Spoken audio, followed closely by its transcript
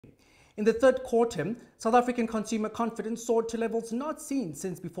In the third quarter, South African consumer confidence soared to levels not seen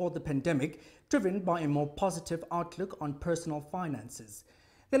since before the pandemic, driven by a more positive outlook on personal finances.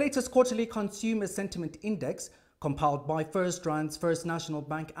 The latest quarterly consumer sentiment index, compiled by FirstRand's First National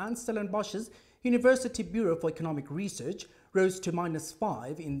Bank and Stellenbosch's University Bureau for Economic Research, rose to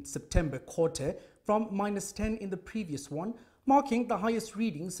 -5 in September quarter from -10 in the previous one, marking the highest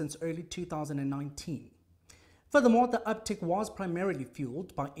reading since early 2019. Furthermore, the uptick was primarily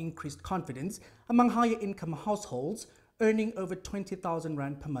fueled by increased confidence among higher income households earning over 20,000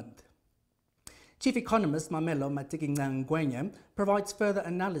 rand per month. Chief Economist Mamelo Matikingangwenye provides further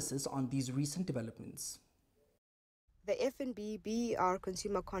analysis on these recent developments. The FNB BER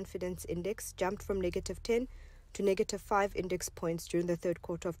Consumer Confidence Index jumped from -10 to -5 index points during the third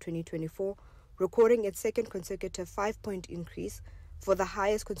quarter of 2024, recording its second consecutive 5-point increase for the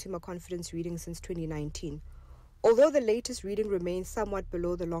highest consumer confidence reading since 2019. Although the latest reading remains somewhat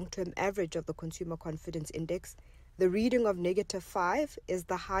below the long-term average of the Consumer Confidence Index, the reading of -5 is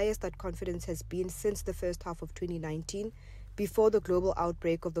the highest that confidence has been since the first half of 2019, before the global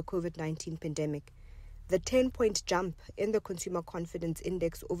outbreak of the COVID-19 pandemic. The 10-point jump in the Consumer Confidence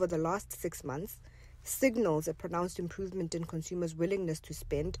Index over the last 6 months signals a pronounced improvement in consumers' willingness to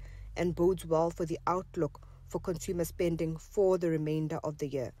spend and bodes well for the outlook for consumer spending for the remainder of the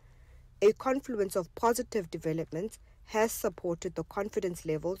year. A confluence of positive developments has supported the confidence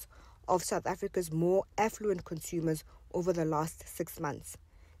levels of South Africa's more affluent consumers over the last 6 months.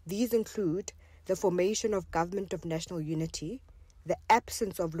 These include the formation of Government of National Unity, the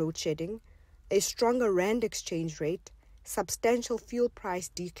absence of load shedding, a stronger rand exchange rate, substantial fuel price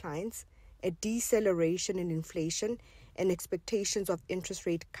declines, a deceleration in inflation, and expectations of interest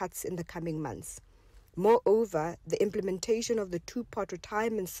rate cuts in the coming months. Moreover, the implementation of the two-part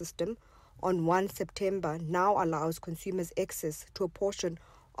retirement system on 1 September now allows consumers access to a portion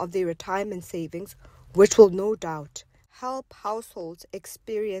of their retirement savings, which will no doubt help households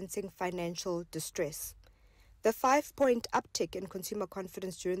experiencing financial distress. The 5-point uptick in consumer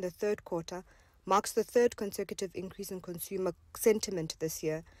confidence during the third quarter marks the third consecutive increase in consumer sentiment this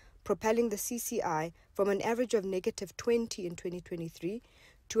year, propelling the CCI from an average of -20 in 2023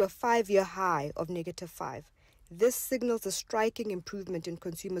 to a 5-year high of -5. This signals a striking improvement in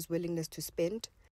consumers' willingness to spend,